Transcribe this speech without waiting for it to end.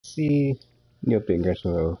see. New update Gran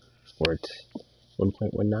Turismo Sport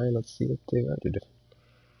 1.19. Let's see what they added.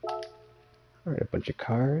 Alright, a bunch of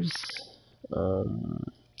cars.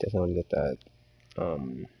 Definitely want to get that.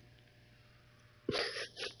 Sauber.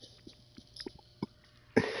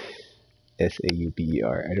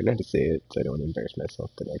 I don't know how to say it, so I don't want to embarrass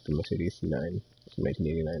myself. But like the Mercedes C9 from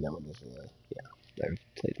 1989. That one is, yeah. I've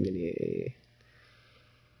played many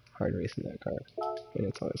hard race in that car, and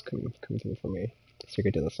it's always come through for me.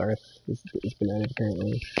 Circuit de la Sarthe has been added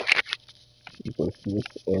apparently. Both with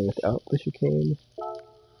and without the chicane,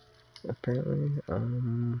 apparently.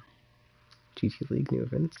 GT League new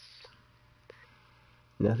events.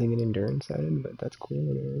 Nothing in endurance added, but that's cool.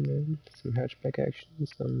 And then some hatchback action,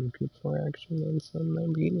 some P4 action, and some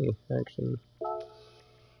Lamborghini action.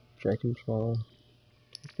 Drag control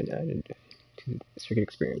has been added to the circuit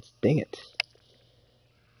experience. Dang it!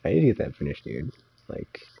 I need to get that finished, dude.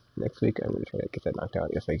 Like, next week I'm gonna try to get that knocked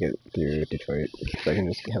out if I get through Detroit. So I can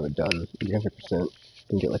just have it done 100%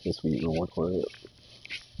 and get like a sweet reward for it.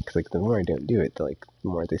 Because like the more I don't do it, the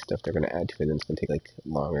more of this stuff they're gonna add to it, and it's gonna take like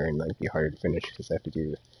longer and like be harder to finish because I have to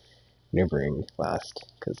do Nürburgring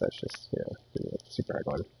last. Because that's just really, like, super hard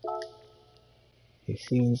one. These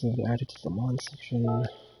scenes have been added to the Le Mans section.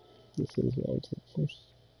 These scenes have been added to the first.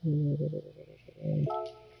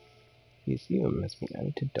 Museum has been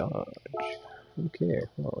added to Dodge. Okay,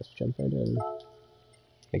 well, let's jump right in.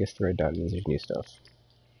 I guess the red dot means there's new stuff.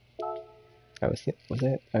 I would think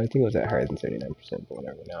it was at higher than 39%, but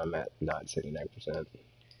whatever. Now I'm at not 39%. Okay,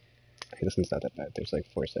 this one's not that bad. There's like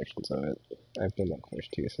 4 sections of it. I've done that course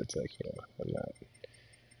too, so it's like, I'm not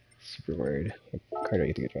super worried. What car do I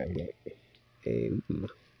get to get driving it? It's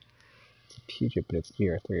a Puget, but it's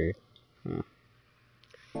ER3.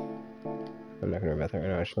 I'm not gonna worry about that right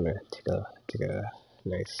now. I just wanna take a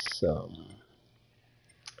nice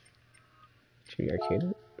 2D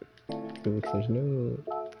arcade. Because there's no,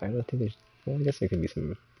 I don't think there's, well, I guess there could be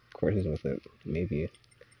some courses with it, maybe.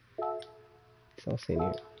 It's all say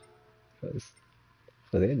new.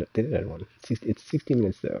 So they did add one. It's 60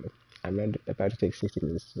 minutes though. I'm not about to take 60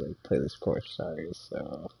 minutes to like play this course, sorry,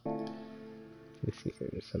 so let's see if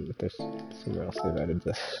there's somewhere else they've added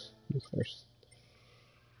this course.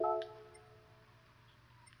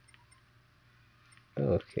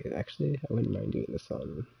 Oh, okay, actually I wouldn't mind doing this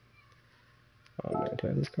on do I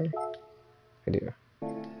have this car? I do.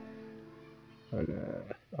 On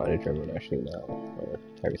Auto Drummer actually now, or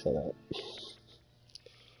how do you say that?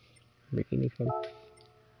 Bikini Cup.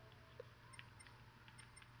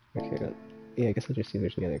 Okay, then. Yeah, I guess I'll just see if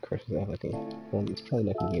there's any other courses that have like a, well, it's probably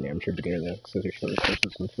not going to be an amateur beginner though, because those are shorter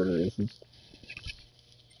courses and shorter races.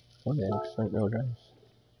 Oh man, front row drive.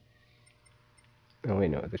 Oh wait,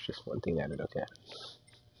 no, there's just one thing added, okay.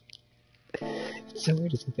 It's so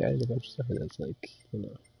weird to see they added a bunch of stuff and it's like,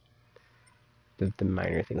 the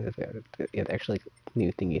minor things that they added. Yeah, the actual like,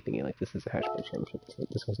 new thingy, like this is a hatchback championship,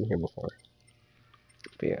 this wasn't here before.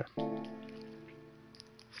 But yeah,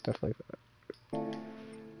 stuff like that.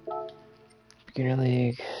 Beginner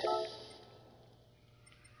League.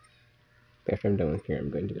 After I'm done with here, I'm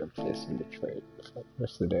going to go play some Detroit for the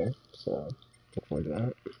rest of the day, so look forward to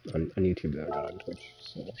that. On YouTube though, not on Twitch,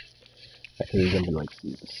 so I can jump in like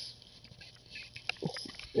see this.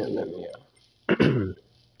 And then, yeah.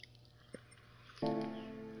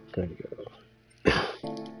 Going to go.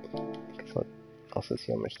 I'll also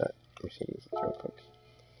see how much that Mercedes is real quick.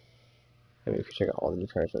 I mean, we could check out all the new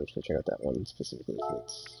cars, but I'm just going to check out that one specifically because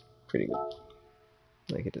it's pretty good.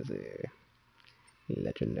 Like, it is a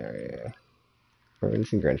legendary. Or when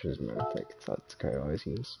it's in Gran Turismo, like, it's a car I always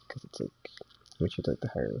use because it's like, which is like the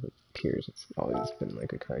higher tiers, it's always been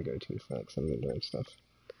like a car I go to for like some of the endurance stuff.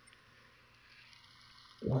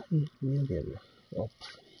 1 million. Well,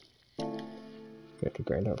 you have to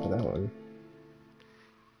grind out for that one.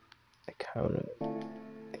 I kind of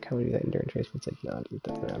do that endurance race, but it's like, nah, dude,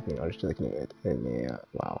 that's not happening. I'll just do like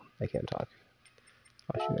wow, I can't talk.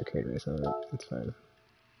 I'll shoot a arcade race on it, it's fine.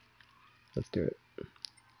 Let's do it.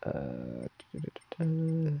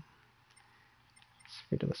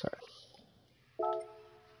 Speed to the Sarthe.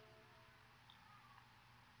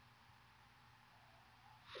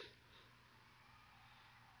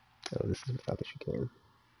 Oh, this is without the chicane.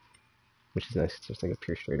 Which is nice, it's just like a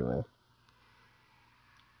pure straightaway.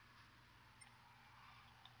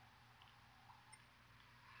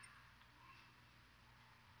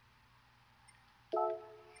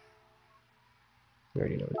 You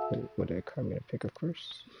already know what car I'm gonna pick, of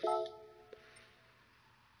course.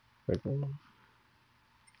 Red Bull.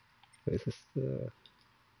 Wait, is this the...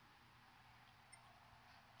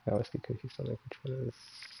 I always get confused on like which one is...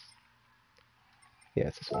 Yeah,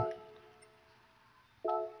 it's this one.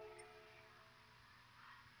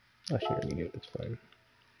 Oh shit, intermediate, that's fine.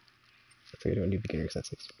 I figured I would do beginner because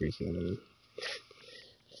that's like super easy, and then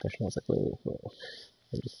professional is like, whoa.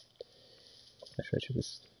 I'm just, I should check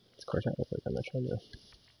this course out real quick. I'm not trying to,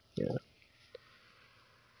 yeah,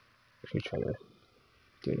 actually trying to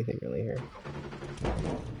do anything really here.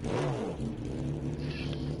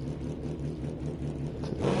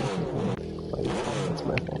 That's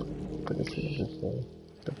my fault. But this is just,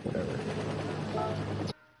 whatever.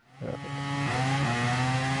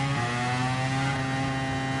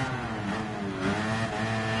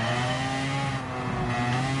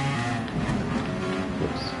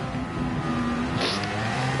 Oops.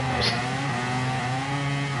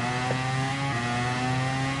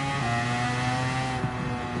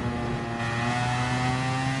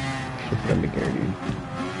 I'm beginner, dude.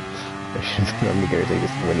 I'm beginner, so I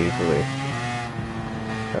just went easily.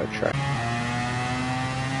 Try.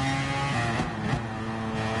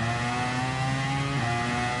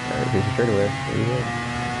 Alright, here's your straightaway. There you go.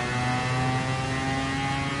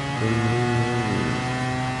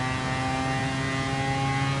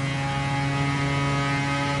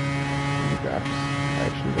 Drops.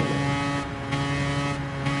 Action going on.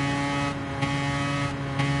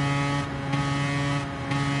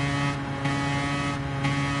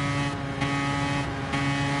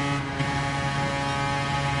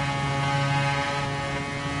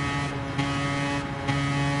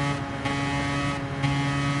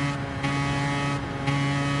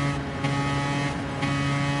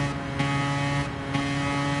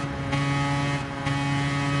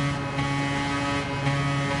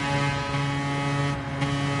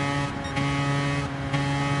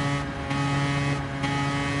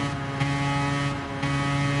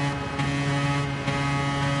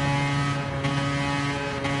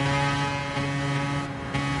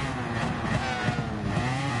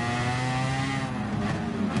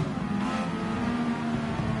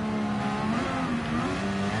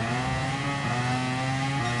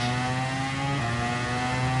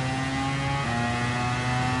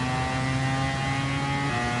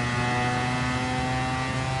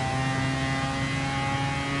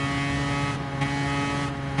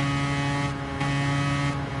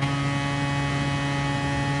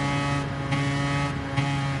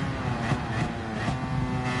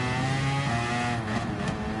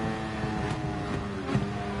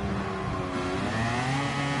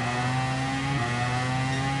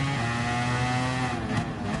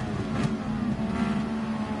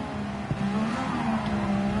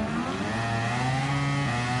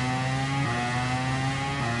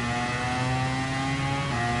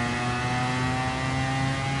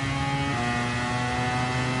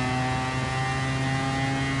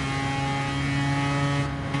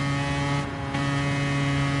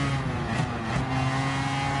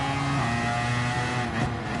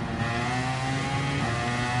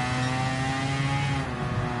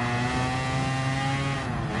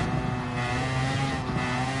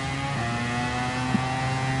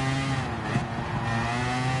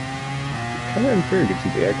 Kind of unfair to see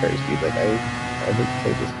the air car speed. Like, I haven't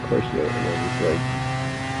played this course yet, and then it's like,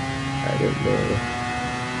 I don't know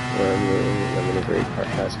where I'm going. I'm in a very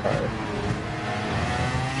fast car.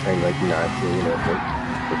 Trying, like, not to, you know, like,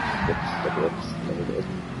 whoops, never goes.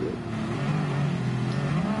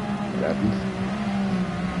 What happens?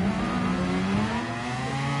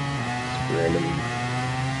 It's random.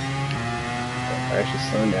 I actually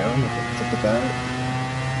slowing down. What's up with that?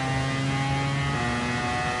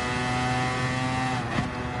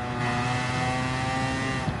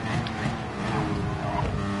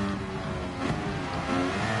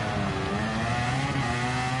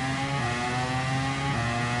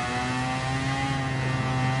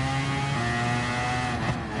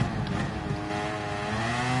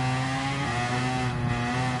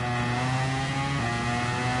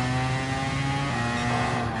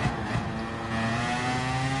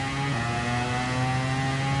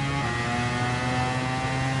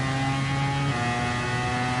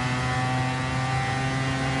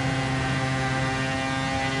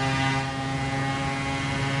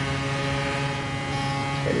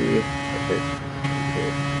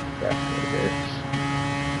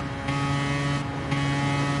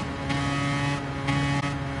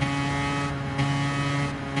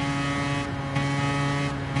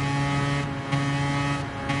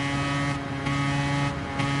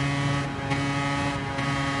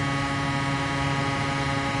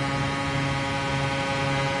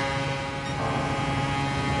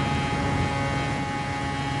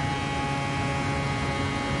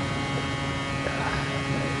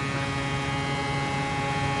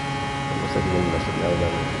 Looks like we must have nailed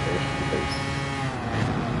that one first because,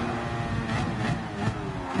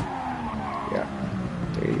 yeah,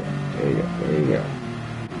 there you go.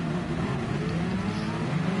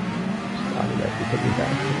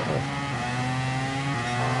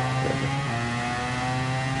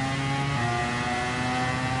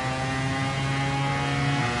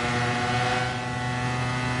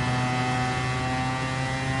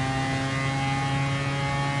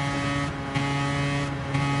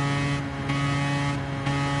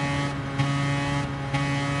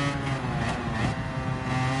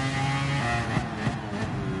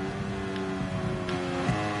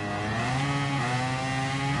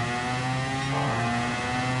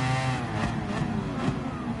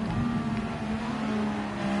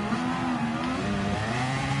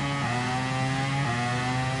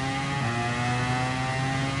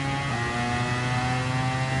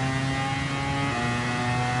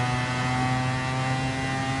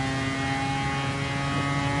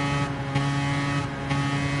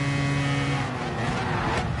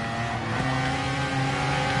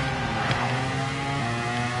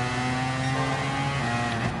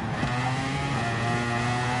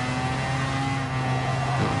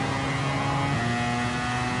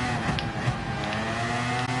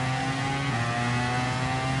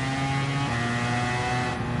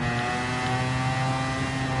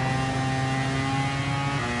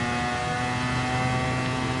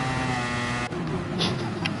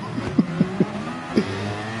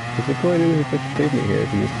 point is if it's pavement here, I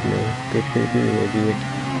can just, you know, go straight through,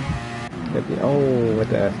 maybe. Oh, what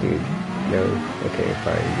the F, dude? No. Okay,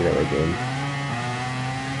 fine, get out of the game.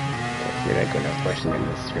 You're not going to push them in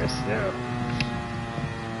this stress now.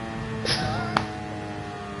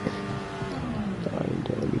 Fine,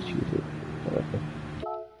 don't let me choose it. Whatever.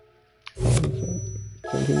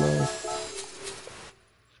 17 miles.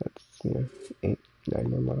 That's, you know, 8, 9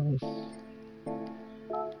 more miles.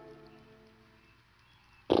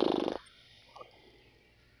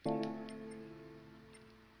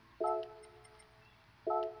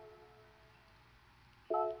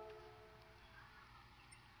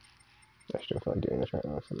 I still feel like doing this right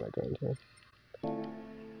now, so I'm not going to.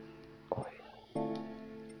 Oh,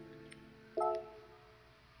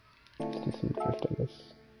 let's do some drift on this.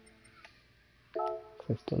 Cause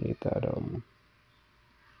I still need that,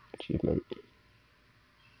 achievement.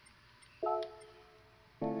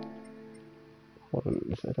 Hold on,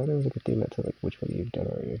 I thought there was like a thing that said like which one you've done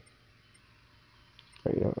already.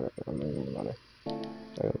 Oh, you know, I'm not even gonna. I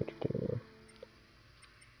don't know what you're doing.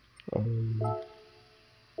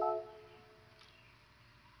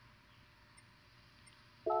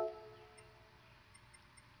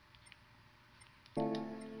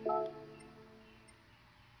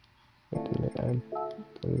 Did I add?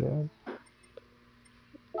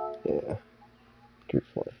 Yeah. 3,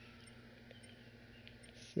 4.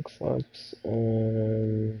 6 laps.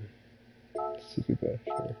 CP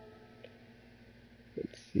sure.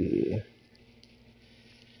 Let's see.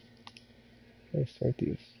 Can I start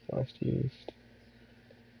these? Last used.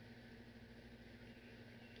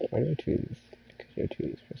 Why do I choose these? Because I choose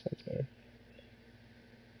these for sites better.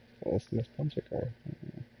 Oh, this is my sponsor car.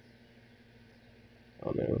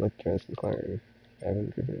 Oh man, I would like to try this McLaren. I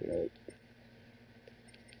haven't driven it yet.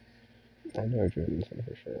 I've never driven this one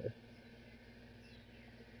for sure.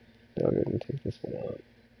 No, I'm gonna take this one out.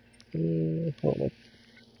 Well,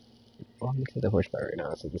 I'm gonna take the horsepower right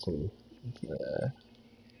now, so this one,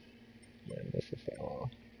 this is fail.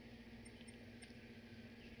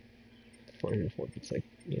 440, it's like,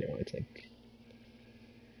 you know, it's like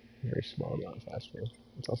a very small amount faster.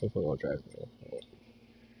 It's also 4-wheel drive though.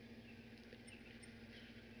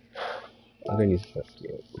 I'm gonna use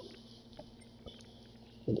 58.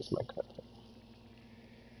 And this might cut.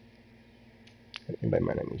 And by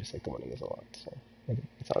mine, I mean just like the one I use a lot, so.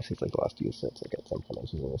 It's obviously it's like the last use, so it's like at some point I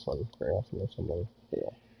was using this one very often or something. But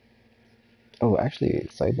yeah. Oh, actually,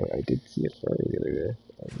 side note, I did see a story the other day.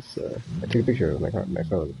 I took a picture of my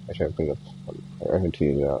phone. I should have put it up. I haven't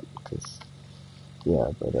tweeted it out because,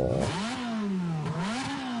 yeah, but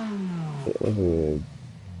it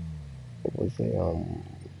was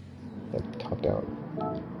like top down,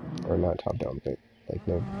 or not top down, but like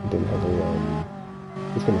no, it didn't have a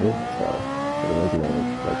it's kind of weird style. It wasn't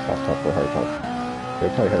like soft top or hard top. It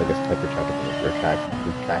probably had like a type of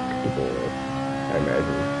retractable, I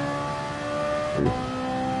imagine.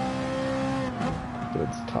 But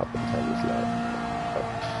its top at the time was not up.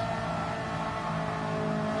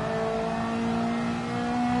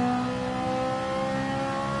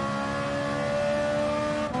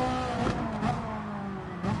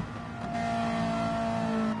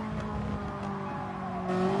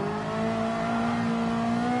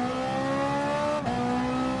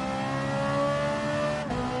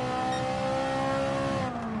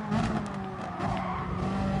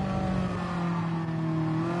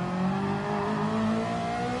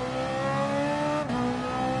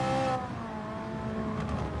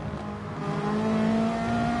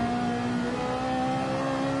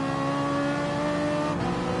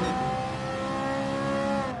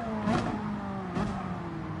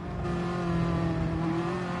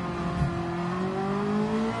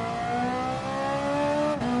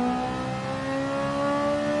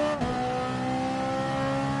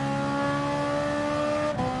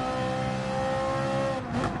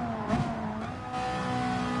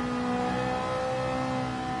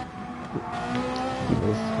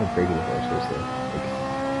 This is kind of breaking the horse, seriously. Like,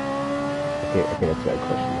 I can't answer that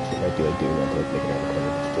question. So it might be like doing that to like make it out of the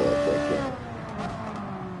corner, but still, it's like, yeah.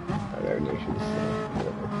 I don't have no issues, so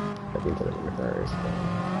whatever. I've been telling my cars, but.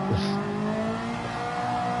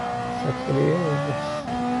 Sucks to be honest.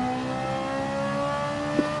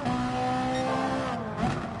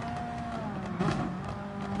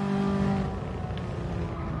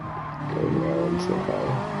 Going around so high.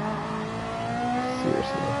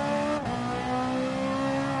 Seriously.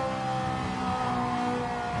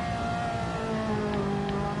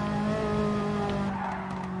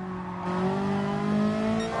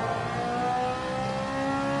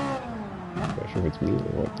 If it's me or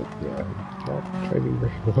what, but yeah, not driving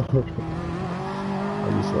very well.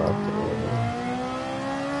 I'm just lost or whatever.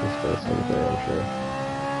 This is first somewhere, I'm sure.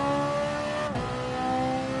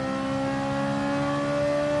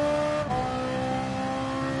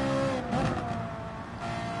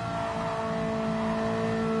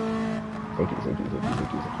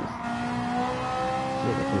 Safeties.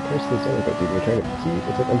 Yeah, but some cars still don't like that, dude. We're trying to see.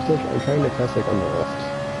 It's like I'm trying to pass like on the left.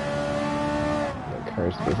 And the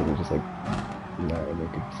car's basically just like not in a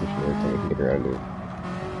good position where it's like I can get around it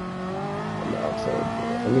on the outside.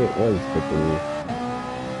 I mean, it was, but then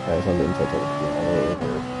I was on the inside, so I was coming all the way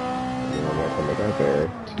over. And then by the time I got there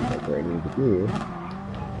to like where I needed to be,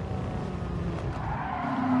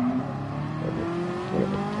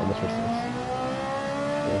 whatever, almost first place.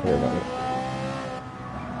 Don't care about it.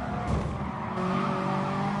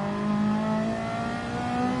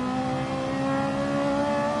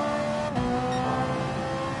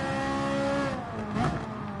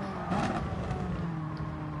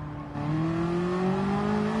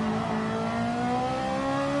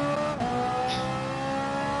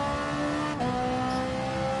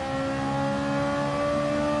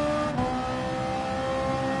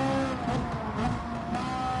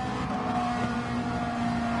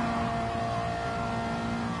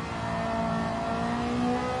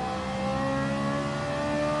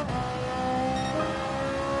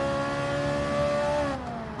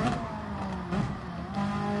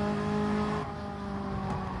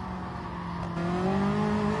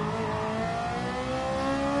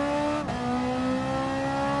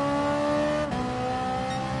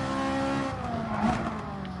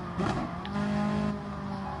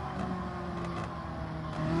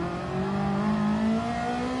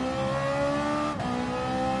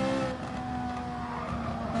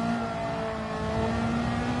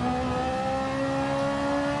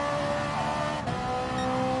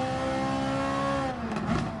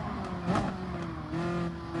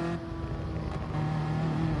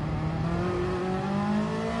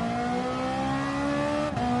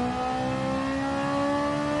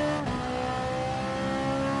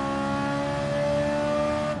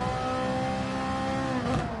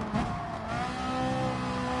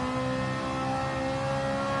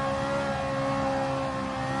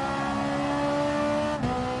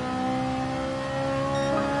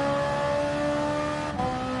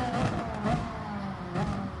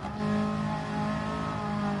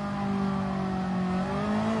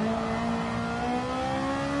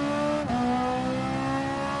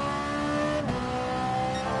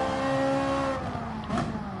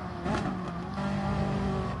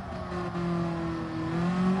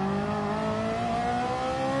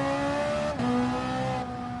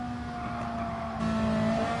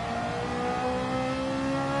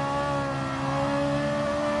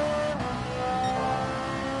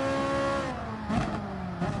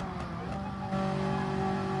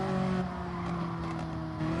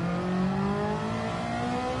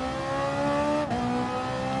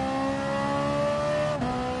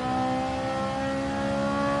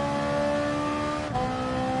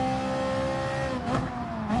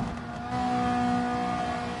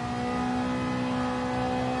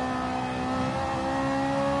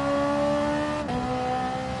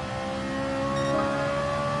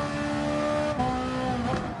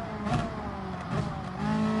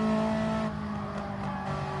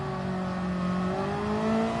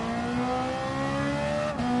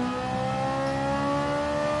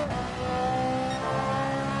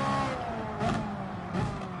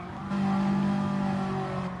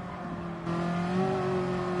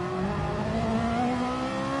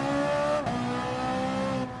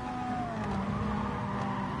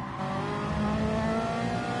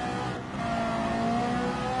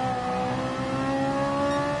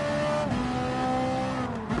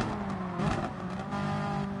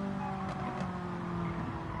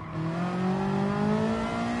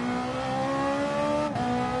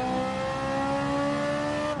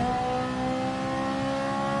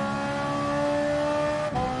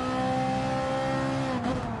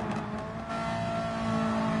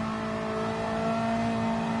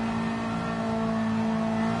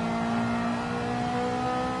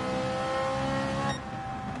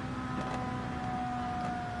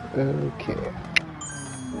 Okay.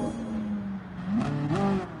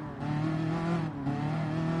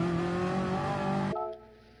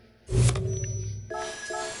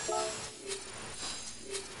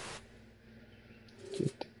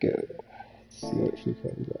 Good to go. Let's see what she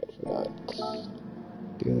comes out for that.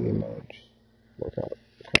 Daily mileage. Workout.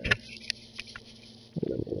 Okay.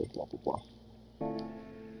 Blah, blah, blah.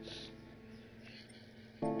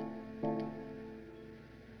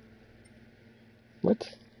 What?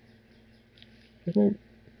 Where's my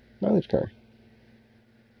mileage car?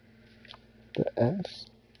 The F?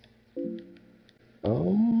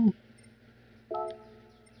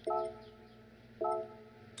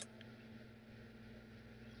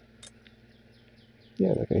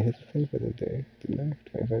 Yeah, like I hit the thing for the day, didn't I?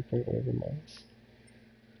 25 point whatever miles.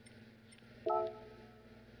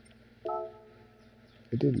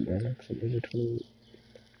 I did max, it was a 20,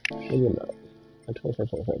 maybe not. A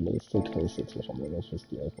 25.5, but it's still 26 or something. That's just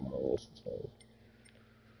the alpha miles, so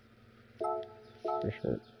for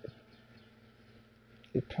sure.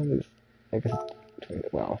 It probably is, I guess it's 20,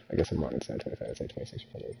 well, I guess I'm wrong, it's not 25, it's like 26 or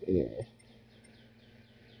something. Anyway.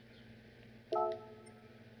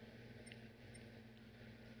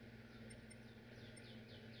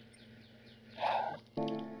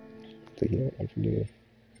 So yeah, I'm from the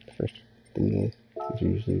first three. It's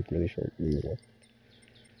usually really short. Yeah.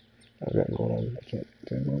 I've got going on. I can't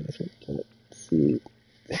do it on this one. Let's see.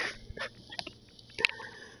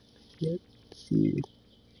 Let's see.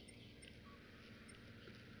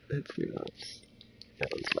 That's your laps. That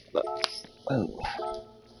one's my laps. Oh.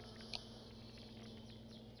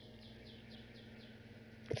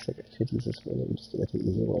 It's like I could use this one. I'm just like an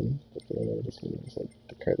easy one. But then I know this one is like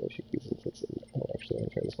the card that I should use since it's in. Oh, actually, I'm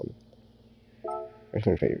gonna try this one. I just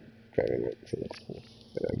want to try driving it. So it looks cool.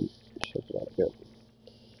 But I can check it out a bit.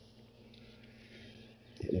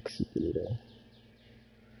 It looks super neat.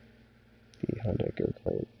 The Honda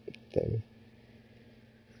go-kart thing.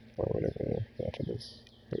 Or whatever that it is.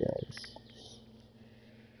 Yeah, it's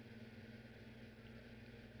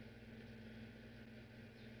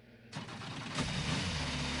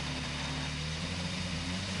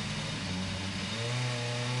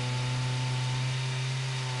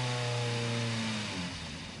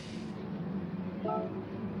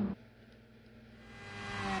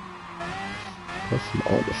plus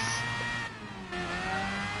minus.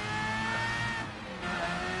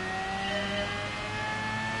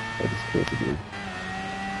 That is crazy, dude.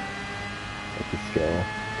 Like the scale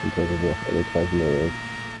compared to the other cars in the road.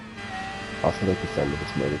 Also like the sound of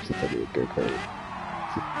this motor since I did a go-kart.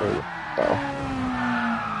 Wow.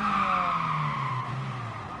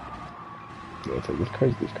 Yeah, it's like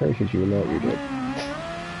this car hits you and now you're dead.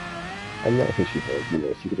 I'm not hit you hard, you know,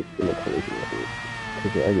 if you could have been a collision with it.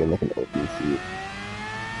 Because you're already in like an open seat.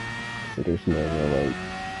 So there's no real like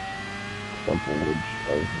crumplage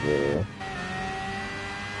of the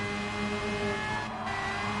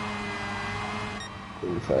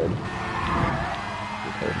inside.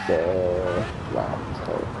 Because wow, this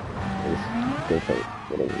car is go-kart,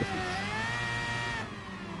 whatever this is.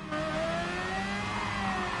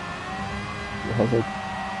 It has like,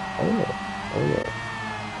 I don't know.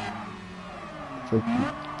 It's like, the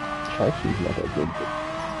traction's not that good, but it's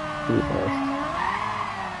pretty fast.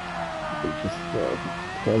 It's just, the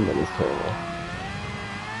handling is terrible.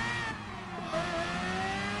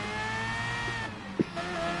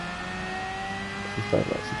 This is 5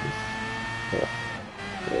 oxygens.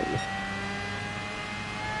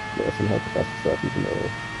 Yeah, somehow the fastest stuff even though,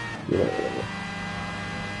 you know, whatever.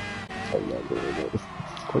 So I'm not doing it. This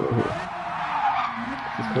corner here.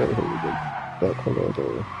 This corner here we did. That corner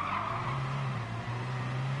there.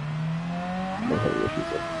 No heavy issues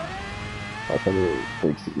with. I'll try to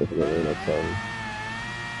brake significantly next time.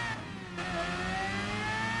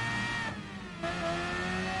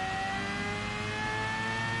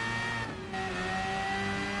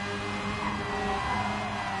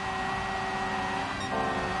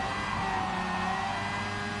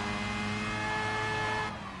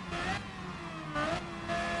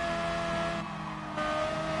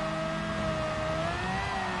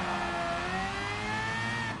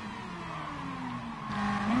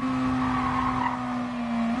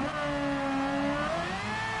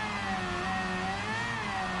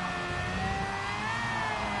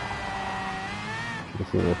 You can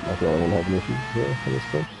see like the only one having issues there on this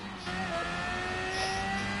course.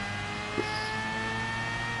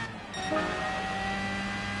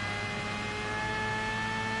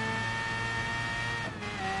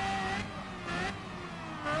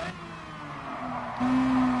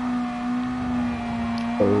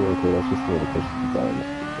 Oh, okay, that's just the way the course is designed.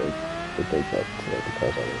 It breaks up to like the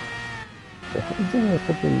cars on it. So how does that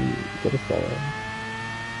fucking get us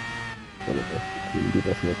whatever. You do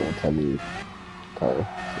this in like old timey car, so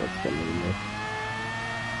that's fun anymore.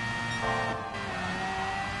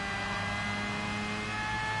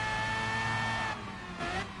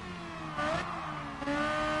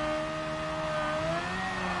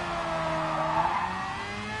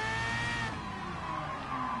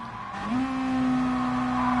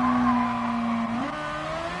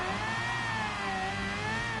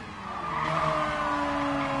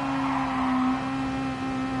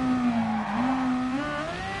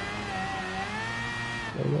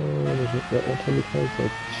 I know, there's that old timey cars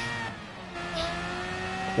like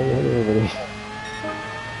 700 already.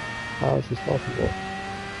 How is this possible?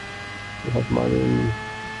 We have modern,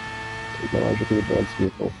 technologically advanced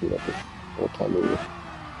vehicles. We got this old-timey,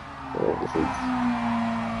 this is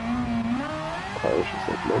cars just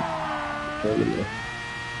like, nope, turn in there.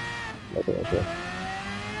 Nothing else, yeah.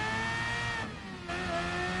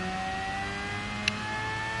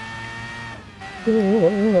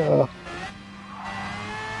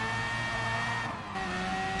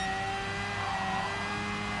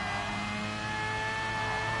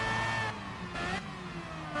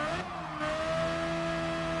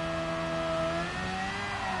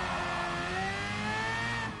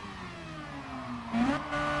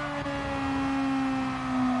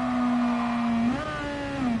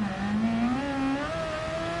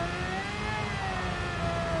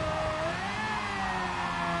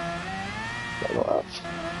 Not laugh.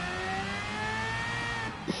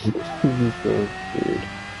 This is so weird.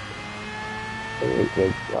 I mean,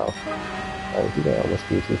 like, wow. I think I almost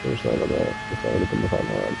beat the finish line on that. If that would have been the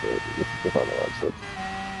final round, but this is the final round, so it's,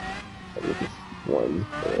 I mean, this one,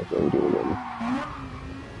 and I have to redo it again.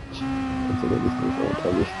 Consider this thing's old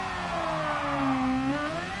timey.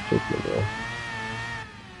 Choke me, bro.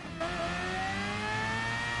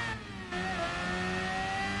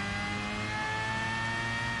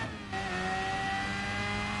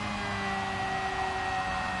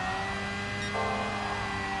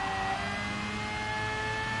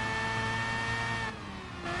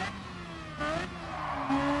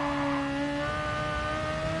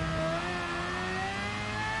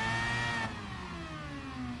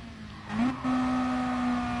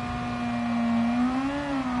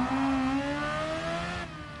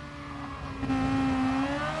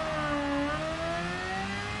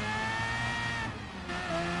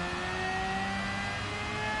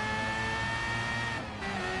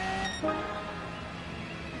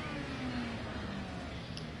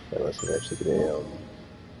 Unless we actually get a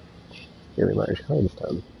very large car this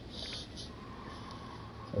time.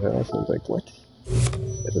 So that also was like, what?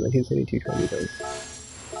 It's a 1972 Trendy does.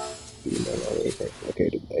 Even though okay,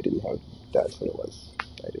 I didn't have, that's what it was.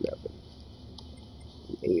 I didn't have it.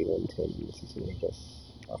 A110, this is I guess,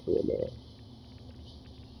 off of Romero.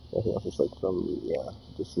 Nothing else is like from, yeah,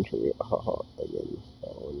 just Century, haha, and then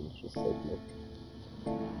that one's just like,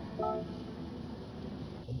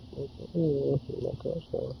 oh my gosh,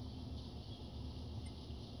 no.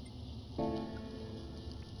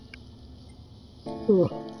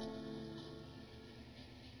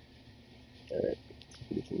 Alright,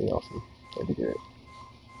 let's get something awesome. I think you're right.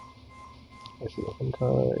 I see a fun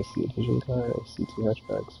car, I see a vision car, I see two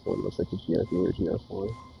hatchbacks, one looks like a GR3 or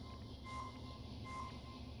GR4.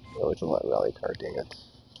 Oh, it's a lot rally car, dang it.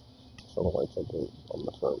 So the lights on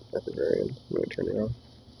the front at the very end. I'm gonna turn it on.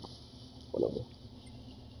 Whatever.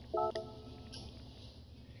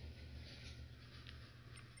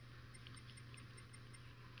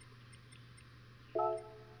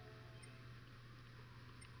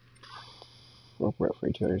 Well, we're up for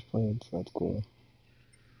each other's plans, so that's cool.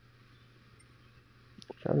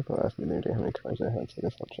 People asked me the other day how many cars I had, so I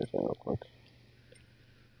guess I'll check that real quick.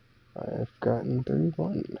 I've gotten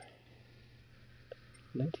 31.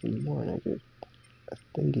 19 more, and I get a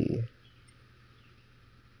thingy.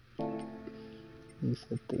 You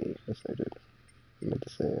said thingy. Yes, I did. I meant to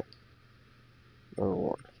say a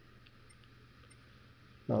reward.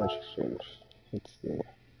 Knowledge exchange. Let's see.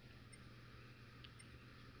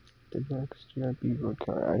 The next GRB road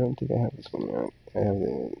car. I don't think I have this one yet. I have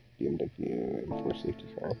the BMW M4 safety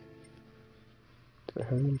car. Do I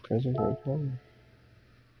have an present right now?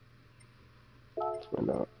 Let's find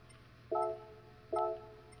out.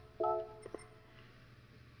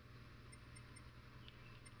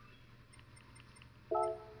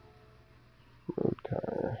 Road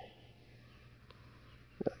car.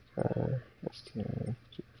 That car. STI.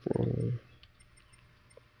 GR3.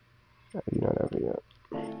 I do not have it yet.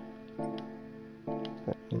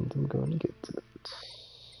 That means I'm going to get to it.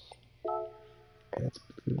 And it's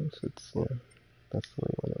blue, so it's, yeah, that's the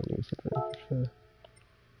way one I'll use it for sure.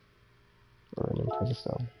 Or an Impreza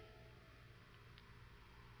style.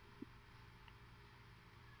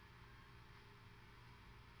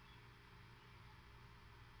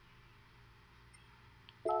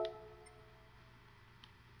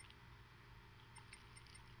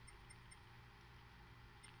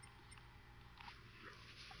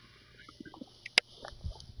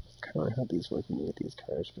 Kind of how these work with these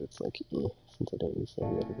cars, but it's like, since I don't use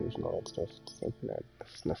any other version, all that stuff, it's like not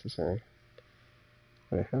as necessary.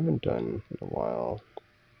 What I haven't done in a while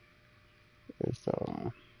is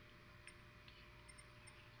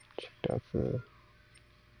checked out the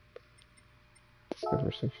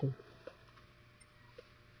Discover section.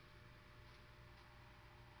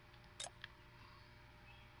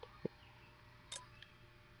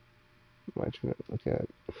 attachment. Look at.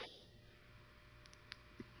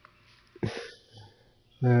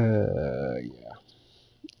 Yeah.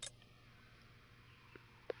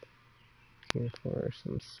 Looking for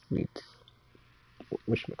some sweet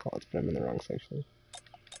whatchamacallits, but I'm in the wrong section.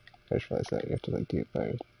 I just realized that you have to like do it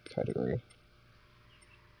by category.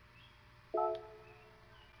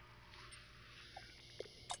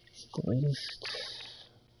 It's the latest.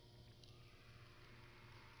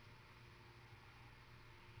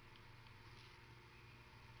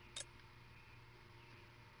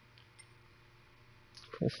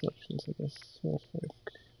 Price selections, I guess. Real quick.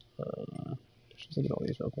 Just look at all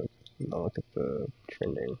these real quick. And I'll look at the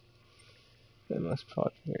trending. The most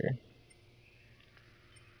popular.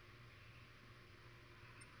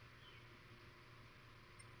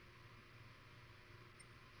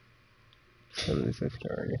 Some of these I've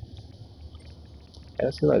seen already. I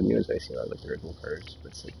don't see a lot of news. I see a lot of like the original cars,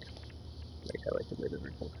 but it's like I like the way the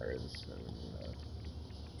original cars.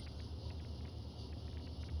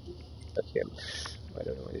 Okay, I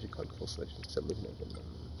don't know why these are called full selections because I'm looking at them.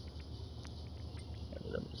 I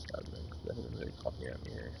don't know, just out of them because that hasn't really caught me out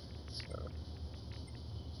here. So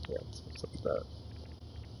yeah, what's up with that?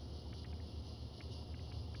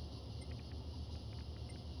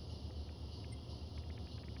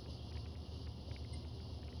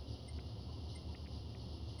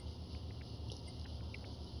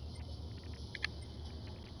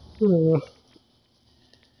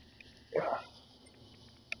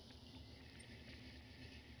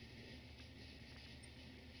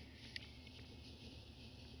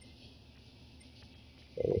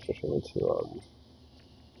 I'm switching to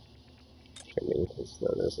training because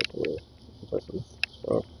there's like a person. So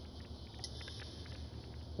oh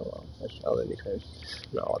well, all the new cars,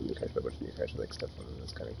 not all the new cars, but a bunch of new cars with like stuff on them.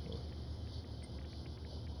 That's kind of cool.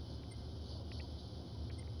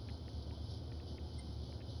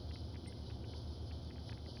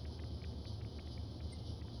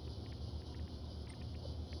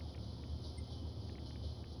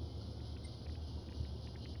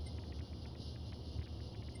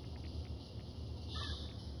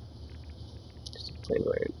 Just plain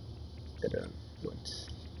white. I don't what.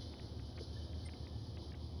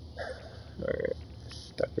 Alright,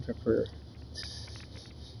 Dr. Pepper.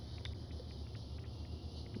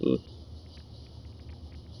 Mm.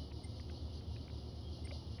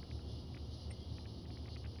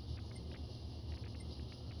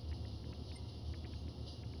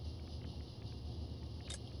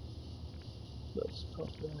 Let's pop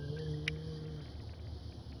that.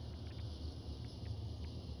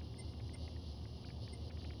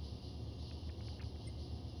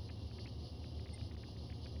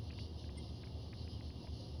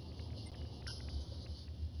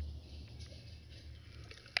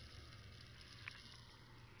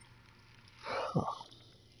 Oh,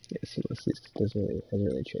 yeah, see, most of these hasn't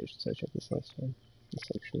really changed since I checked this last time. This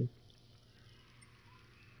section.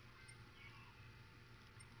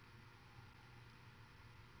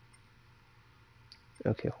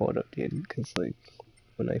 Okay, hold up, dude, because like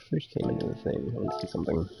when I first came into the thing, I wanted to see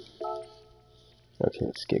something. Okay,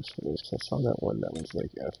 escapes from this. I saw that one that was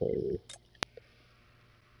like FA.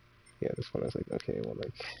 Yeah, this one I was like, okay, well,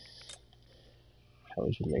 like, how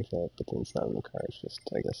would you make that? But then it's not in the car, it's just,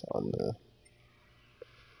 I guess, on the.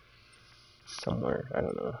 Somewhere. I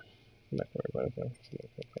don't know. I'm not gonna worry about it though. So I'm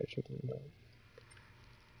not quite sure about it.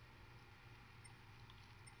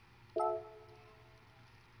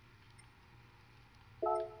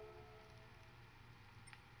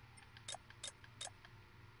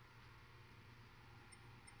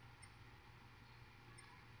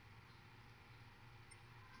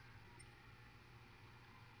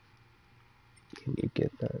 Can you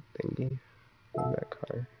get that thingy in that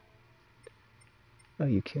car? Oh,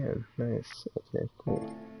 you can. Nice. Okay, cool.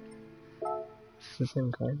 Is this the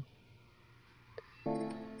same car?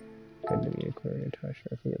 Condominium Clearing and Tasha.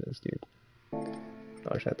 I think it is, dude.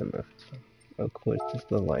 I'll just have to move. Oh, cool. It's just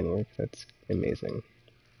the line work. That's amazing.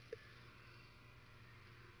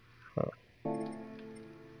 Huh.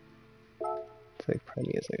 It's like part of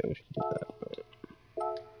me is like, I wish I could do that. But...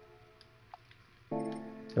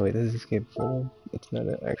 Oh, wait, this is escape photo? It's not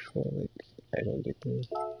an actual, like, identity.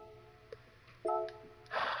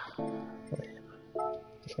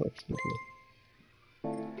 That's how it's thinking.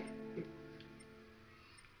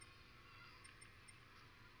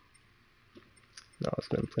 No, I was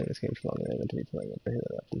gonna play this game for longer than I meant to be playing it. I hear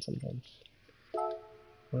that happen sometimes.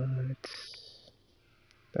 What?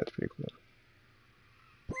 That's pretty cool.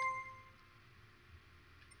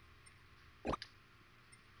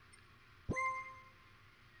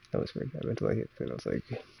 That was weird. I meant to like it, and I was like,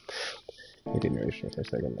 it didn't register for a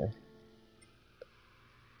second there.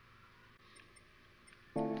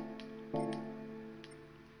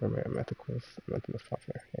 am I? I'm at the coolest. I'm at the most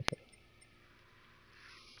popular. Okay.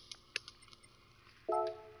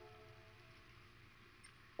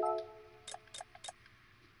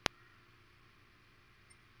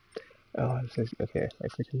 Oh, I'm so okay. I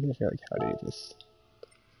freaking figure like how to do this.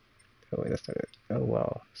 Oh wait, that's not it. Oh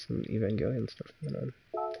wow, some Evangelion stuff going on.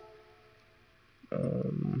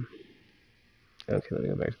 Okay, let me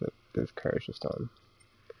go back to the car is just on.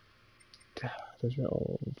 Those are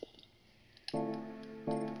all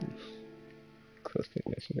close to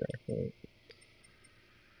right?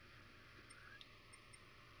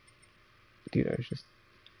 Dude, I was just.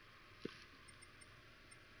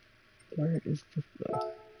 Where is the.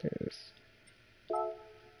 Oh, there it is.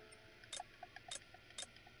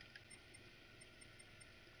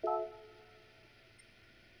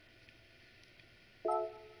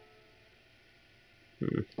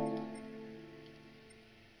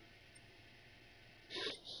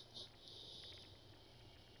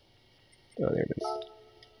 Oh, there it is.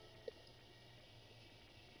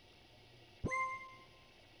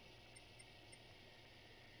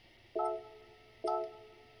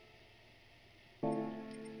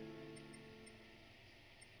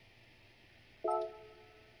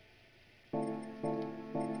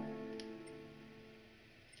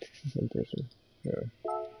 This is in person. Yeah.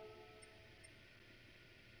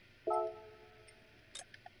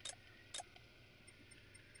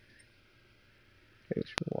 Thanks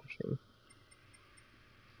for watching.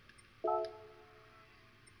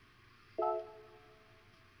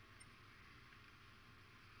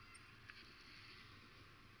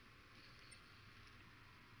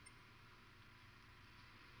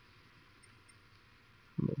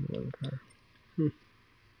 One car.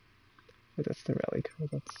 But that's the rally car.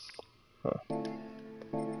 That's. Huh.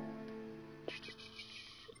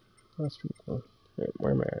 That's pretty cool. Wait,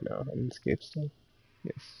 where am I at now? I'm in escape still?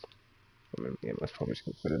 Yes. Yeah, let's probably just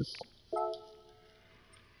go for this.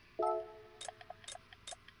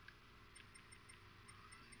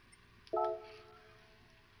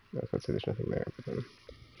 I was gonna say there's nothing there, but then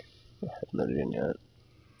I haven't loaded in yet.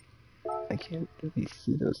 I can't really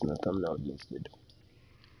see those in the thumbnail views, dude.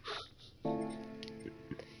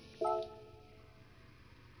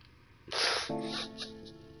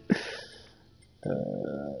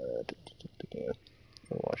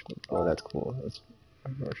 Oh, that's cool. That's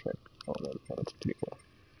Rorschach. Oh, that's pretty cool.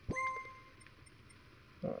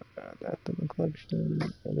 That's the collection.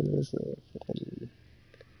 And then there's a freaking.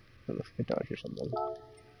 It looks like a Dodge or something. Oh,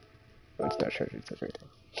 it's not Charger, it says right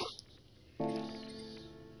there.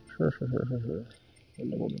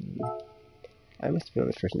 And the woman. I must be on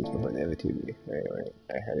this person's before they have a 2B. Right.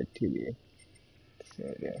 I had a 2B. So,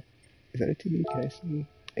 yeah. Is that a 2B? Can I see?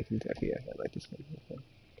 I can tell you. I like this one.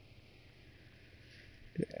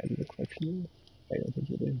 Did I add to the collection? I don't think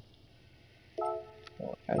you did.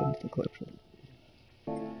 I'll add to the collection.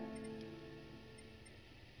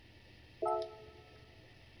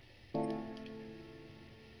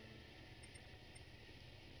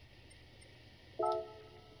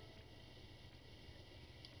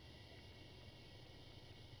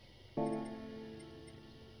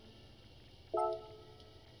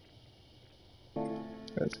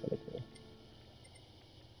 That's kind of cool.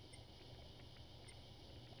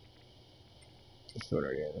 This is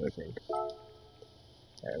already another thing.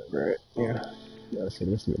 I remember it. Yeah. No, so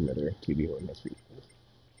this is another 2B one. That's pretty cool.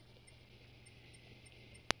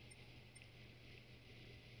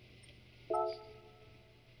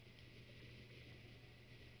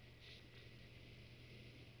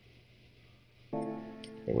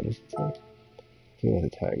 Hey, what does it say? Here are the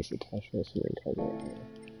tags attached to this ring cargo.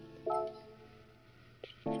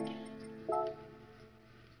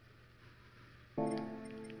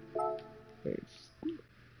 It's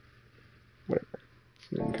whatever.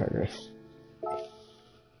 It's in progress. Oh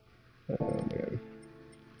man.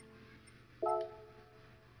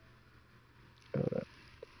 Oh,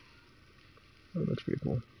 that looks pretty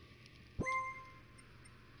cool.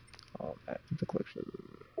 All that is the collection.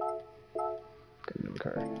 Gundam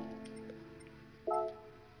car.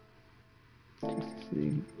 Just to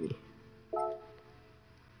see.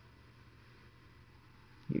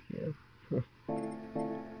 Yeah. Huh.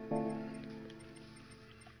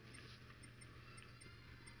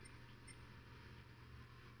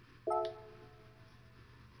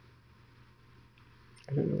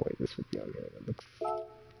 I don't know why this would be on here. That looks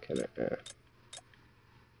kinda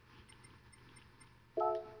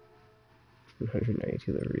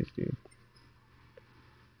 192 liveries, dude.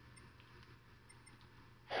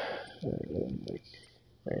 Like,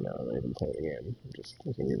 right now, I'm not even playing the game. I'm just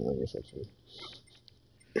looking at the livery section.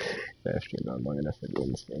 I streamed on long enough for the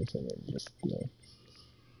game, so I'm just,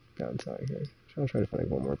 bounce out here. I'll try to find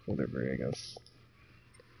one more cool library, I guess.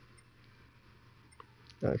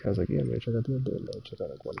 Like, I was like, yeah, I'm gonna check out the other, and I check out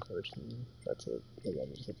like one coach, and that's it. And then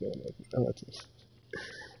I'm just like, yeah, I'm like, oh, that's it.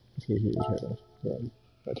 It's a huge header. Yeah,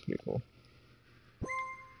 that's pretty cool.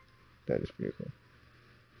 That is pretty cool.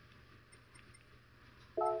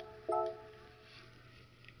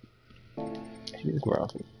 I should do this more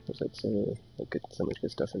often. There's like so much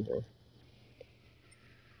good stuff in here.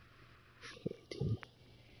 18.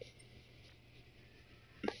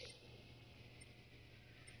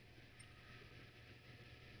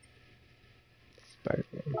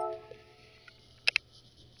 Spider-Man.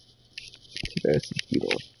 Too bad it's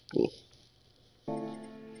Beetle.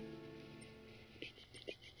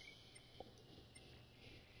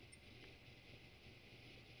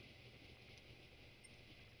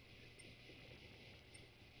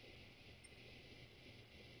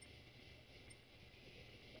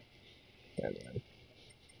 Yeah, man.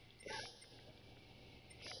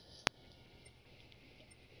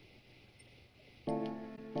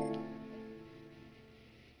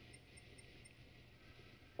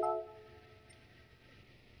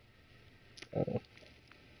 Oh,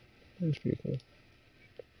 that's pretty cool.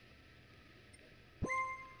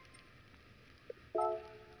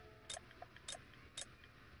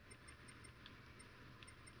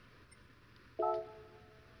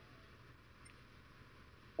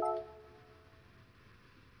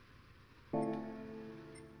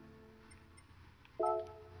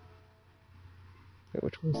 Wait,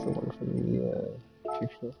 which one's the one from the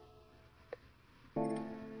future? I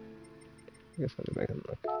guess I'll go back and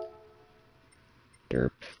look.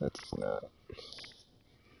 Derp, that's not.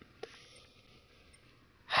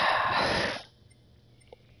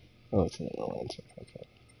 Oh, it's an answer. Okay.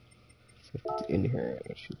 So if it's in here,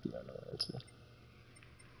 it should be on our answer.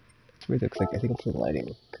 It's weird, looks like I think it's the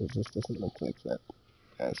lighting, because this doesn't look like that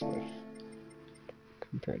as much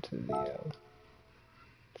compared to the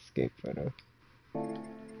escape photo. I'm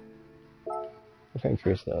kind of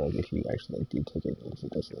curious now, like, if you actually like, do take it, because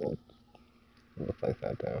it doesn't look like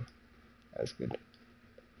that though. As good.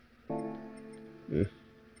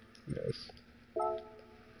 Nice. I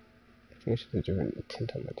think it's just a different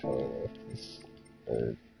tint on the color though.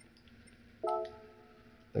 Or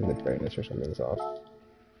like the brightness or something's off.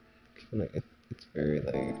 Like it's very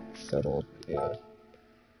like subtle. Yeah,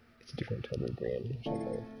 it's a different tone of green or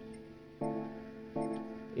something.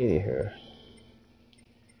 Anywho.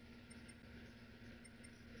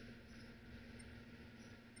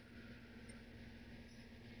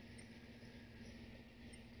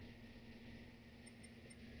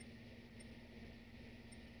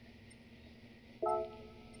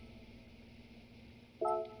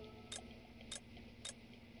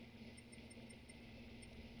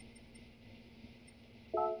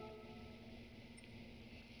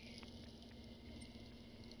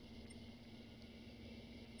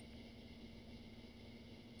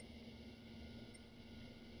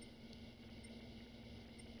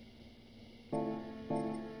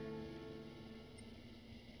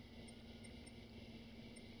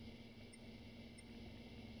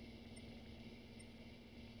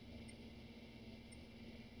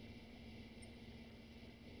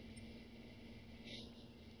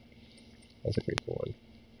 That's a pretty cool one.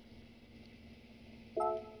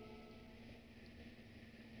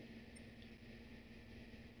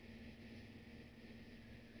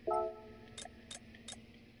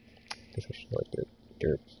 I guess I should like the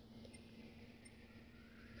dirt.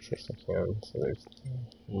 I guess I still can, so there's...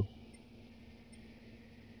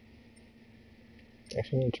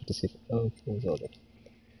 Actually, I'm gonna check to see if... Oh, it's Zelda.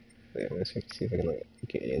 Wait, I'm gonna check to see if I can like,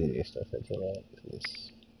 get any of the new stuff into that,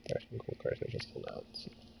 because there are some cool cards that just came out, so...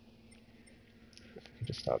 If I could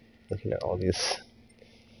just stop looking at all these...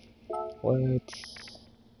 What?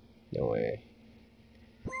 No way.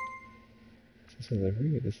 Is this a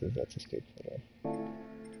livery? That's escape photo.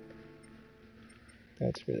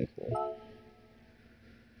 That's really cool.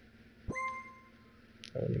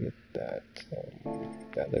 I want to get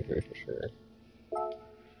that livery for sure.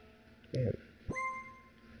 Man.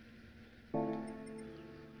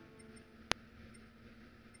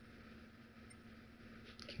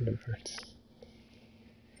 Kingdom Hearts.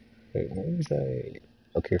 Wait, what was I...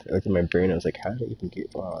 Okay, like in my brain I was like, how did I even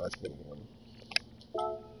get... Wow, that's a good one.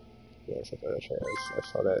 Yeah, I saw that I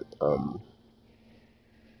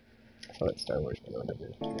saw that Star Wars video and I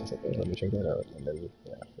was like, oh, let me check that out, and then,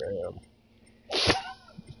 yeah, here I am.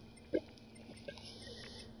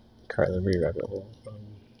 Car livery rabbit hole.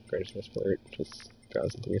 Greatest sport, just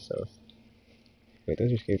browsing through stuff. Wait,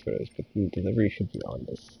 those are skate photos, but the delivery should be on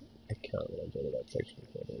this account when I go to that section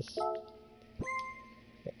for this.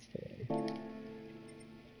 That's the one.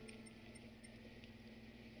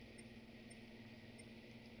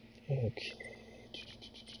 Okay.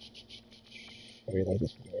 I realize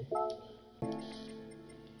this one, right?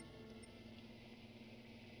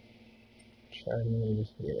 Chinese,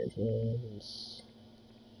 Americans.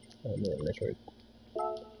 Oh man, that's right.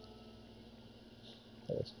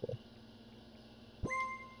 That's cool.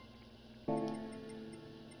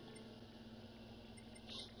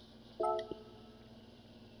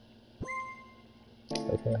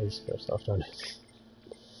 Like, how is first off on it?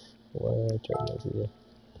 What? Chinese,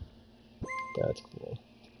 that's cool.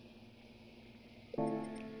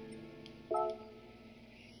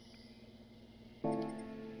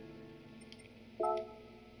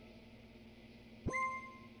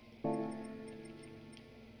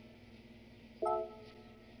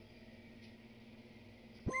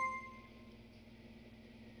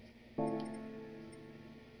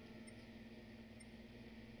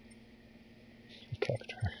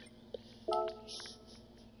 Capture.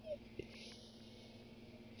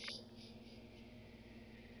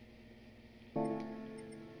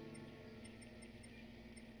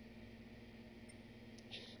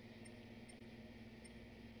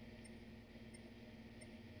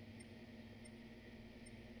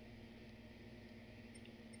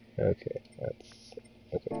 Okay, that's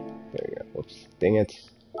okay. There we go. Whoops. Dang it.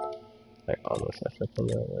 I almost messed up on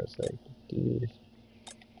that where it's like D.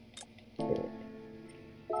 Okay.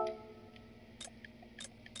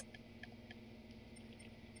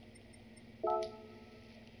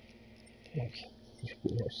 Okay. They should be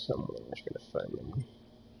here somewhere. I'm just gonna find them.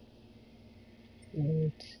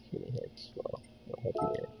 What? Cutie Heights. Wow. What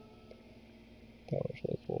happened here? That was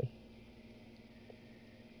really cool.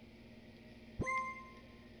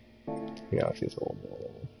 Yeah, it's this old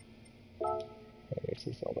one. I guess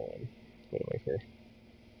it's the other one. What am I here?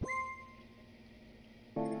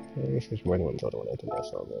 I guess there's more than one Zelda one. I think I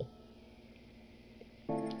saw the.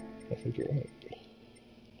 I think you're right.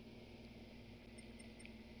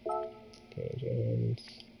 Okay, Jones.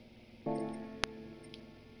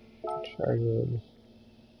 Charged.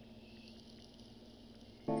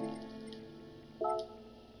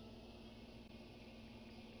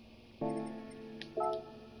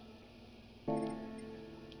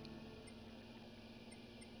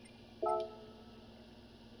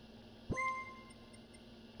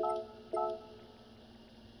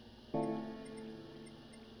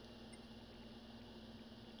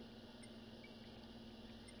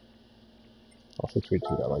 Also, tweet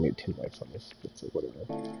to that. I need 2 likes on this. It's like, whatever.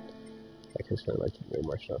 I can spend like way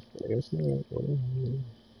more stuff, but I guess not. Whatever.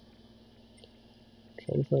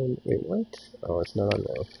 Trying to find. Wait, what? Oh, it's not on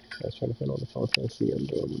there. I was trying to find all the fonts I see on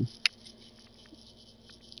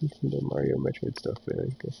the Mario Metroid stuff, but I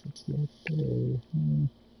guess it's not there.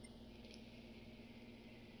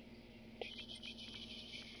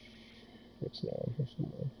 It's not on here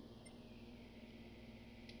somewhere.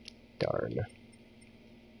 Darn.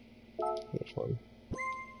 Which one?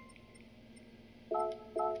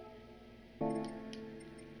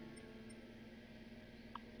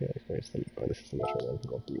 Yeah, where's the. Oh, this is the Metroid one.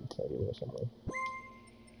 I'll be telling you here somewhere.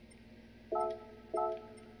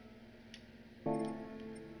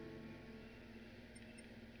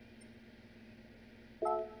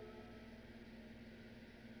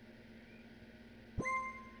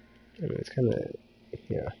 I mean, it's kind of.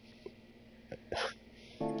 Yeah.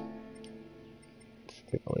 It's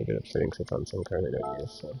like only been upsetting because it's on some card I don't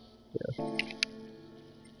use, so. Yeah.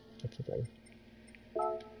 That's the thing.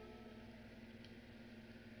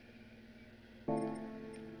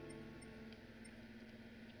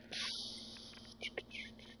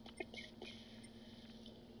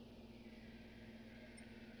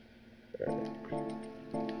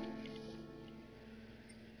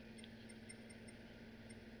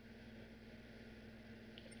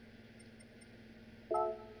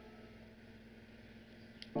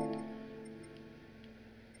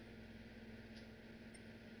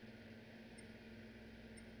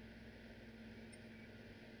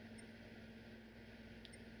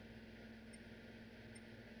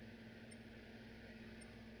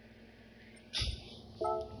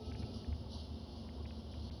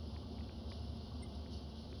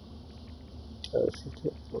 Let's see,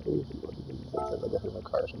 what is it? What is it? It says like I have a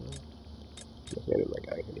car or something. Looking at it like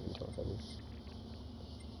I can even tell if I'm.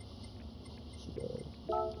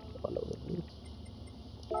 Oh no,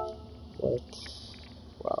 what?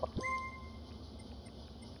 Wow.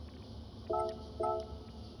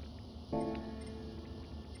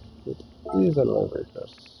 It is an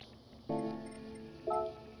overcast.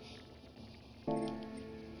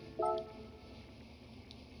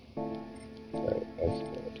 Alright, I was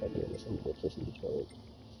trying to get this into this in Detroit.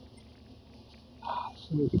 So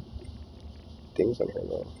many things on here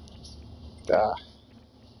though. Just, ah.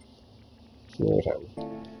 See you later.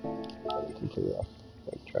 I'm completely off.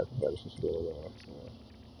 Like, traffic lights just a little bit off.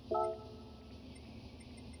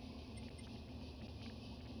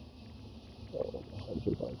 So,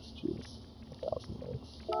 100 likes, jeez. 1,000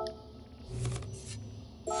 likes.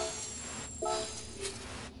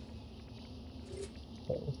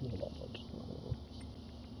 That wasn't that much.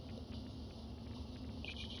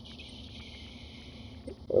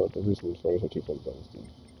 Oh, the recent photos are too fun, dude.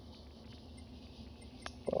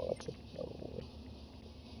 Oh, that's a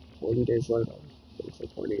 40 days left. It's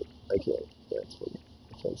like 40. I can't. Yeah, it's 40.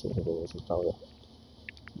 I can't say anything. This is probably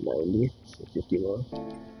 90, so 50 more.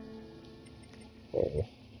 Uh,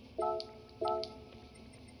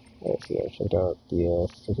 let's see, I checked out the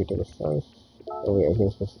circuit to the south. Oh, wait, I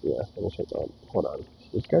was supposed to, yeah, let me check out. Hold on.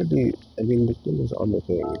 There's gotta be, I mean, this thing is on the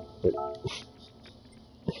thing, but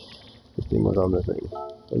this thing was on the thing.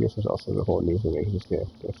 I guess there's also the whole new thing. I can just go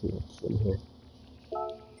see what's in here.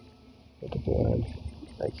 Look at the ad.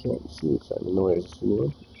 I can't see because I'm in the way. Is this the new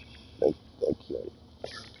one? I can't.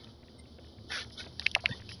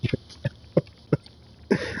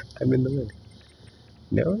 I'm in the way.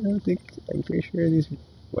 No, I don't think, I'm pretty sure these,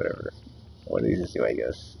 whatever. One of these is new, I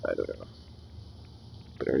guess. I don't know.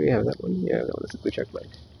 But I already have that one. Yeah, that one is a blue check mark.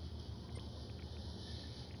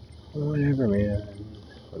 Whatever, man.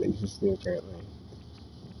 One of these is new, apparently.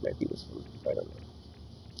 Might be this one. I don't know.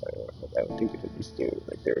 I don't know. I would think if it was new,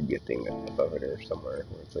 like there would be a thing above it or somewhere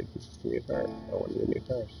where it's like, this is the new car. I want the new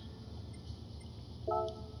cars.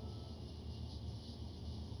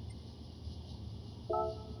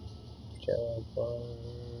 Jaguar.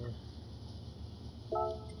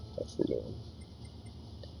 That's the new one.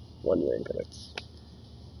 1 million credits.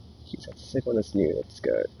 Jeez, that's the second one that's new that's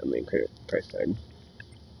got a main credit price tag.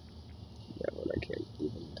 That one I can't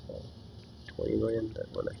even tell. 20 million? That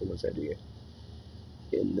one I think was already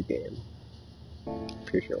in the game.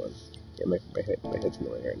 Pretty sure it was. Yeah, my head's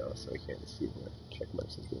annoying right now, so I can't see what check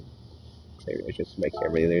marks is doing. I just my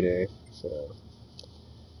camera the other day, so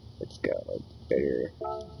it's got like better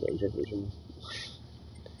range of vision.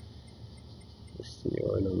 Let's see,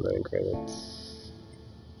 on 9 credits.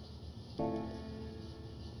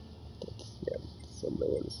 That's, yeah, some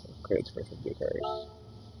millions of credits worth of new cars.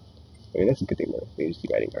 I mean, that's a good thing though. They just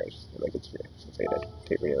keep adding cars, and like it's free. Since they did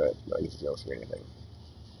take rid of that, no, I guess it's not free or anything.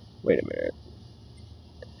 Wait a minute.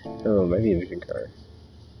 Oh, it might be a vision car.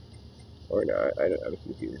 Or not, I'm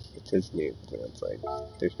confused. It says new, but then it's like,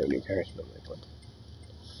 there's no new cars, but I'm like, what?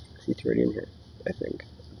 See, it's already in here, I think.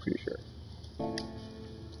 I'm pretty sure.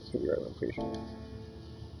 Could be wrong, I'm pretty sure.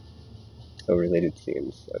 Oh, related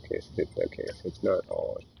themes. Okay, so it's not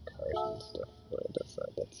all cars and stuff. Well,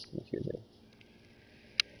 that's confusing.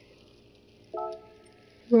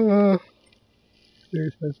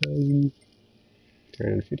 35,000.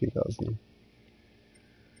 350,000.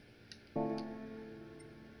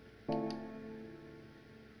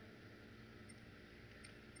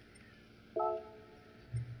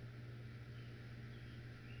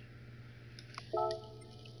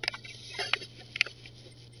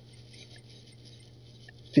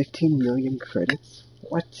 $15 million credits?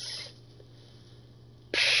 What?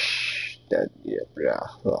 That, yeah,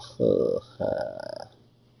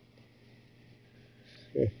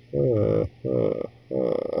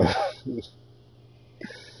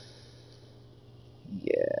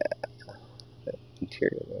 yeah, that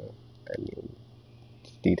interior though. I mean,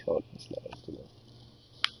 it's detailed, it's nice, you know.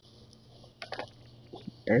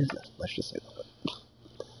 There's that, let's just say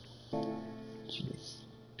that. Jeez.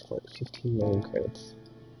 What, 15 million credits?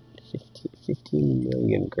 15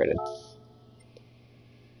 million credits.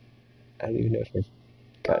 I don't even know if I've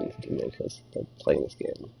gotten 15 million credits by playing this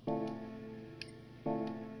game.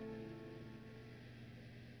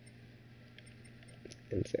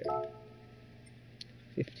 Insane.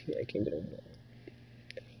 15, I can't get over that.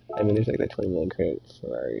 I mean, there's like that 20 million credit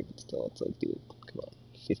Ferrari, but still, it's like, dude, come on.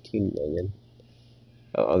 15 million?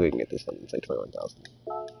 Oh, I'll go and get this one. It's like 21,000.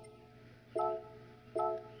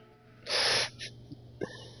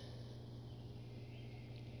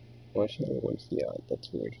 Why should I want Fiat? That's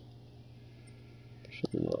weird. There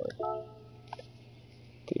should be more.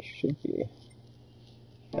 There should be.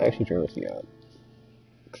 I actually drove a Fiat.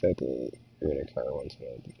 Because I had to rent a car once when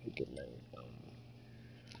I did get my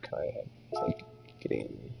car I had. It's like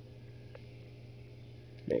getting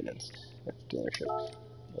maintenance at the dealership.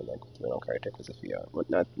 And like the rental car I took was a Fiat. But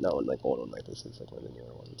not one like old one like this, it's like one of the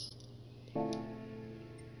newer ones.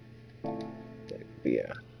 But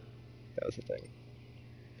yeah, that was the thing.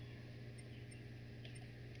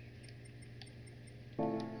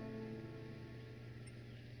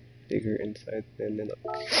 Bigger inside than it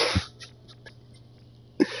looks.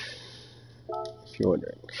 If you're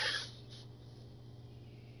wondering.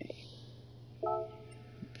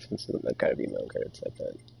 since I've got to be my own credits like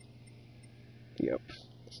that. Yep.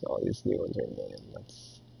 So all these new ones are a million.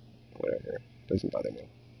 That's whatever. Doesn't bother me.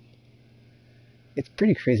 It's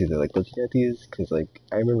pretty crazy though, like looking at these, because like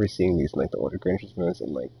I remember seeing these in like the older Gran Turismos,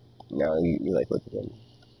 and like now you like look at them.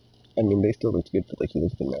 I mean, they still look good, but like you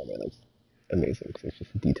look at them now, they're like amazing because it's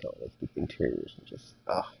just the detail, like the interiors, and just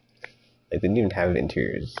like they didn't even have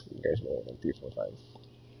interiors. You guys know like 3, 4, 5.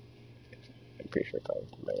 I'm pretty sure 5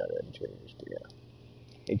 might not have interiors, but yeah,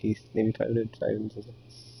 maybe 5 did 5 and 6,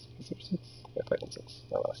 6, yeah, 5 and 6,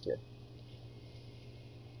 not last year,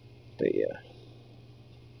 but yeah,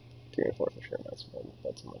 3 and 4 for sure. Not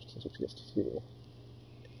so much because of PS2.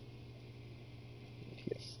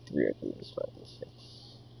 PS3 I believe is 5 and 6.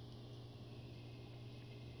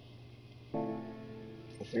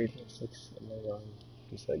 3 and 6, am I wrong?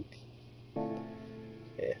 It's like,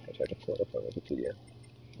 yeah, I tried to pull it up on Wikipedia,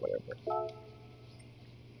 whatever.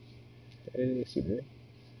 Super.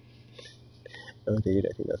 Oh, dude,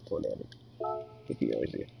 I think that's the one they added. The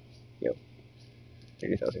POG. Yep.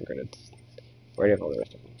 30,000 credits. I already have all the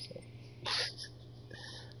rest of them, so.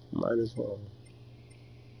 Might as well.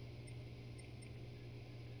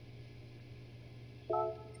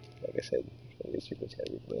 Like I said, these super's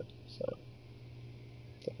gotta be blue, so.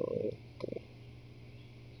 Definitely good.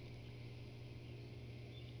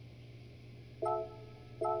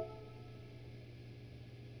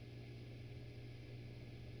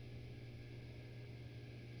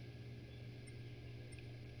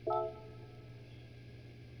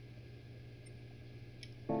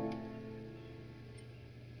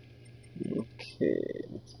 Okay,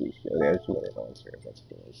 let's see. Oh, there's another monster. That's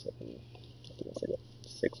good. I think it's like a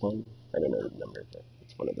 6 one. I don't know the number, but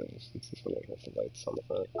it's one of those. It's this one that has the lights on the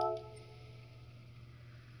front.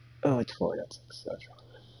 Oh, it's 4, not 6. That's wrong.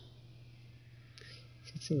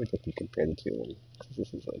 Let's see what you compare the two. Because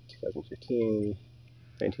this is like 2015,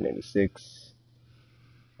 1996.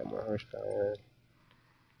 Got more horsepower,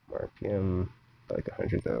 more RPM, like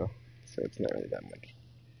 100 though. So it's not really that much.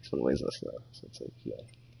 This one weighs less though, so it's like, yeah.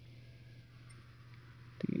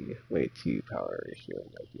 The weight to power ratio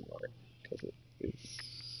might be more, because it is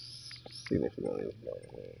significantly more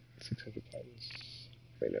weight. 600 pounds.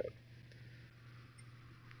 Wait, no.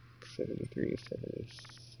 73,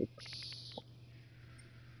 76.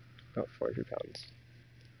 About 400 pounds.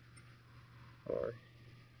 Or,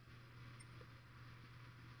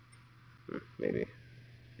 maybe.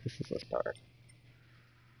 This is less power.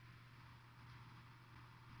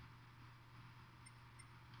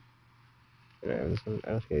 And I have this one. I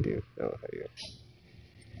don't think I do. Oh, I do.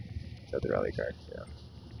 Is that the rally car? Yeah.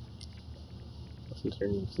 This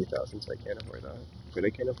turning 2,000, so I can't afford that. But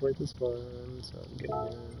I can't afford this one, so I'm getting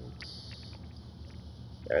it.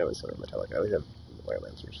 Yeah, I always silver metallic. I always have white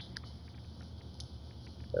lancers.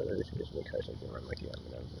 There's many cars I can run like, yeah, I'm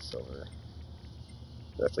gonna have the silver.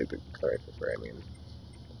 That's like the car I prefer, I mean.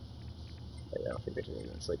 I don't think they're doing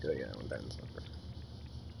that. It's like, yeah, I want that in silver.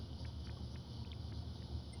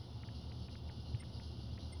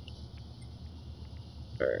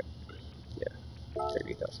 Alright, yeah.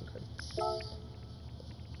 30,000 credits.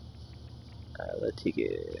 Let's take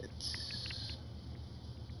it.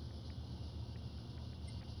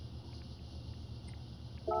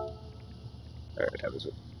 Alright, what time is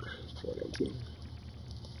it? 4:19.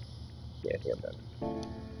 Yeah, I think I'm done.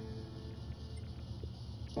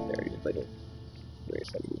 I already did like a very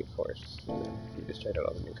exciting new course. You just tried out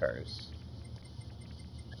all the new cars.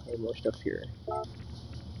 Oh, more stuff here.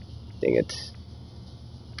 Dang it.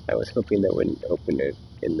 I was hoping that wouldn't open it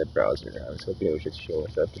in the browser. I was hoping it would just show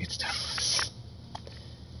us update stuff.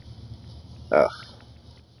 Ugh.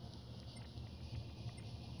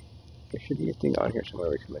 There should be a thing on here somewhere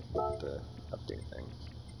where we can look at the update thing.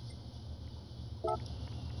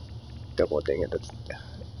 Double dang it, that's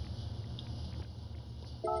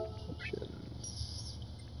options.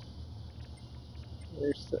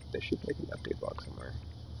 There should be like an update box somewhere.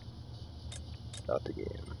 Not the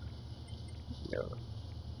game. No.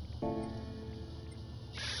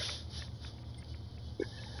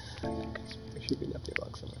 There should be an update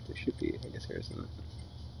box somewhere. There should be. I guess there isn't.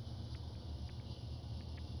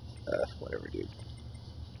 Whatever, dude.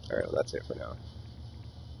 Alright, well, that's it for now.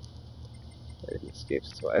 I didn't escape,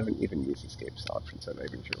 so I haven't even used escapes option, so I'm not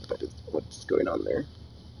even sure what's going on there.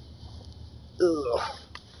 Ugh.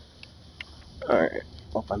 Alright.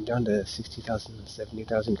 Well, I'm down to 60,000,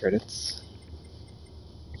 70,000 credits.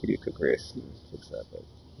 I could do a quick race and fix that, but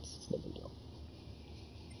it's no big deal.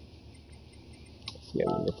 So yeah,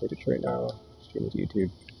 I'm gonna play Detroit now, stream it to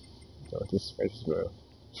YouTube. Go with this right tomorrow.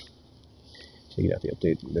 Checking out the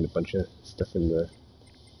update, and then a bunch of stuff in the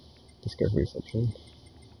discovery section.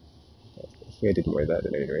 That's this. I did more of that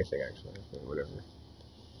than any racing actually, but whatever.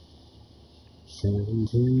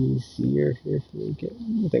 17 see you here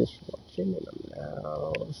again. Thanks for watching, and I'm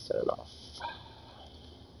now signing off.